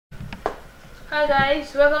Hi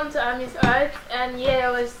guys, welcome to Ami's Art, and yeah,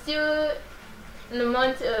 we're still in the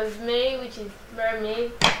month of May, which is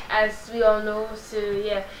mermaid, as we all know. So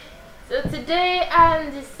yeah, so today I'm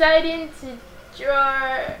deciding to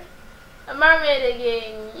draw a mermaid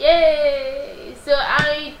again. Yay! So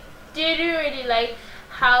I didn't really like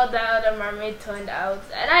how the other mermaid turned out,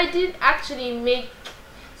 and I did actually make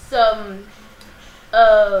some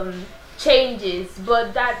changes,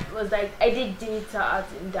 but that was like I did data art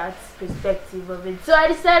in that perspective of it. So I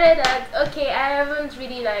decided that okay, I haven't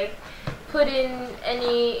really like put in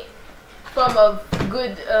any form of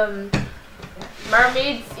good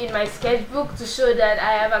mermaids in my sketchbook to show that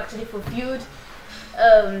I have actually fulfilled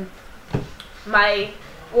my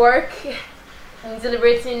work in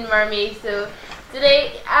celebrating mermaids. So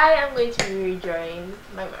today I am going to be redrawing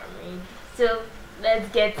my mermaid. So let's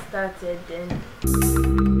get started then.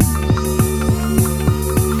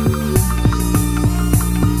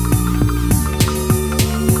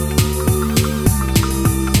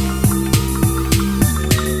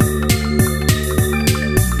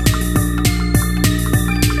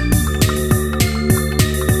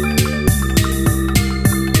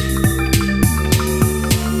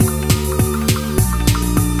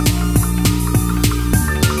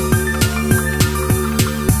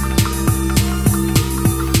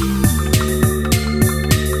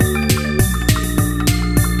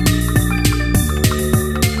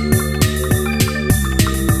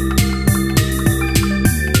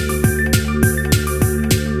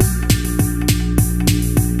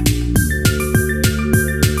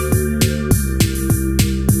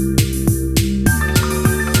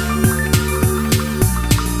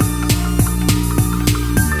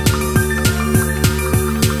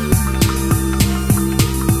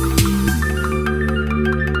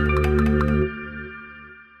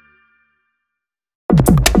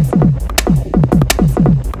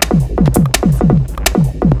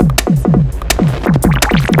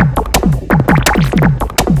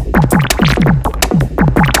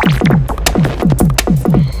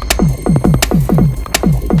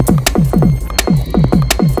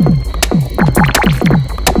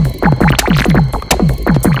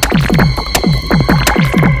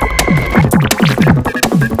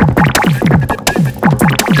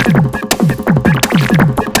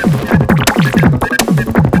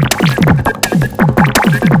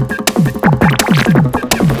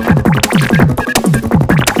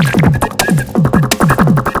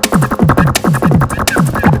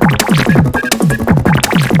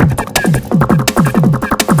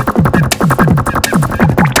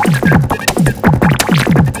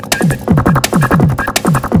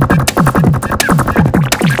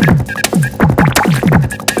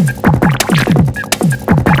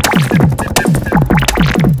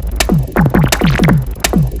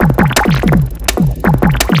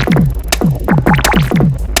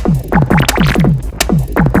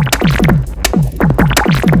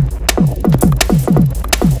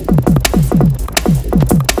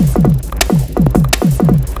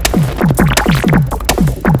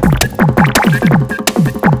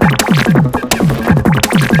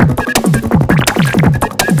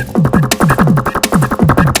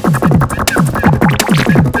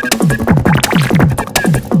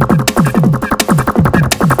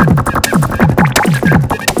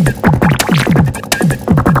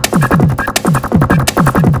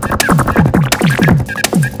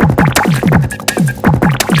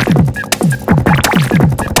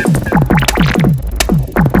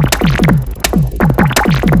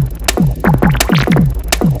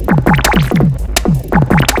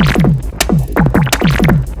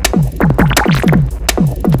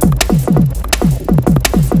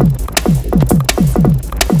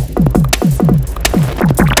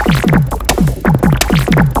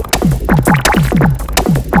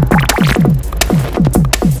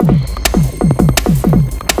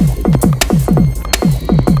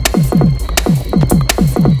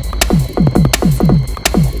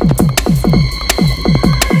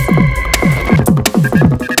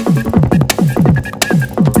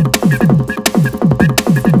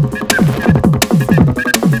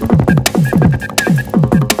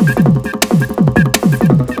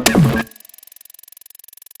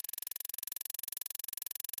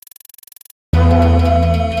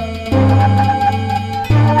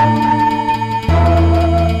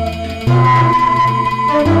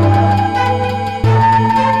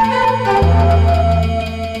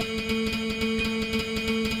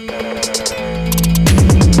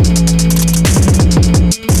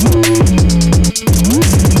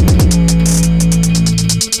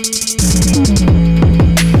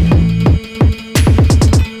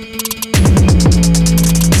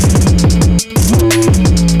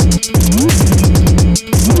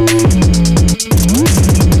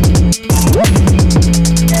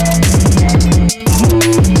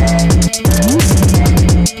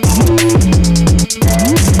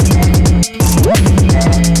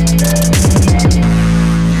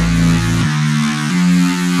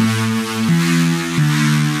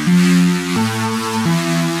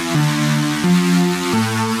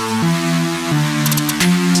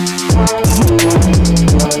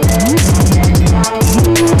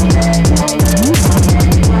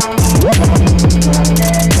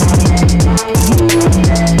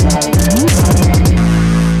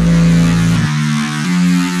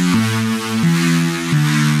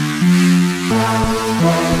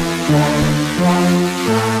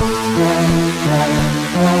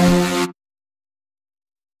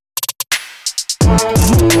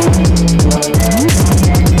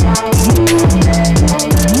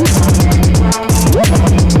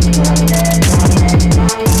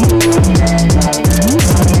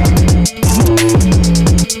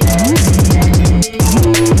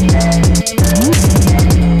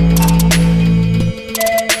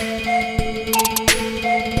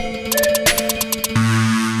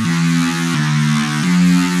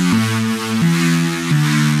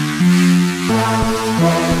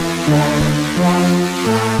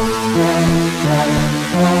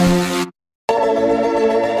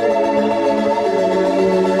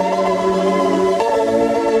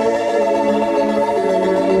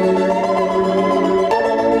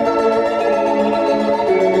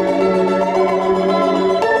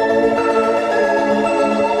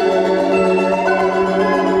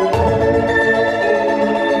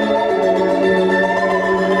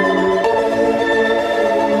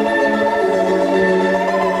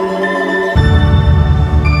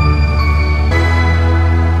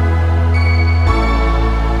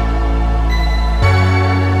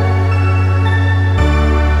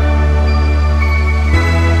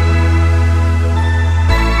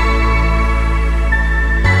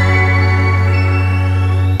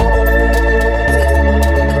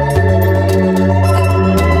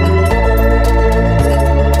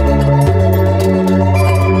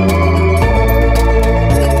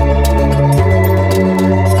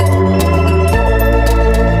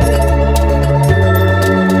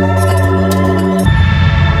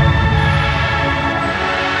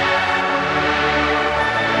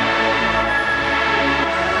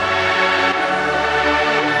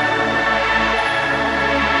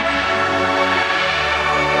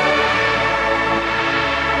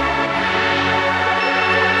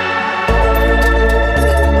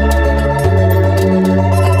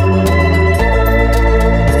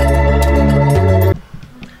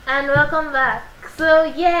 So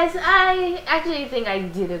yes, I actually think I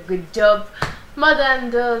did a good job, more than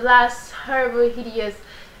the last horrible hideous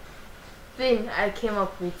thing I came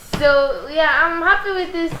up with. So yeah, I'm happy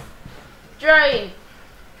with this drawing.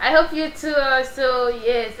 I hope you too are. So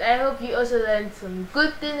yes, I hope you also learned some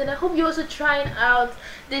good things, and I hope you also trying out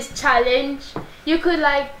this challenge. You could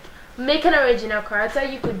like make an original character.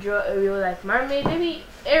 You could draw a real like mermaid, maybe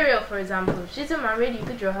Ariel for example. She's a mermaid, you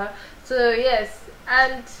could draw her. So yes,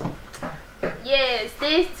 and yeah,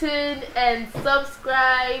 stay tuned and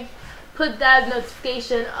subscribe, put that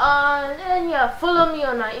notification on, and yeah, follow me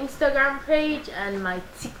on my Instagram page and my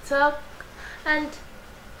TikTok, and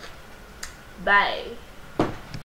bye.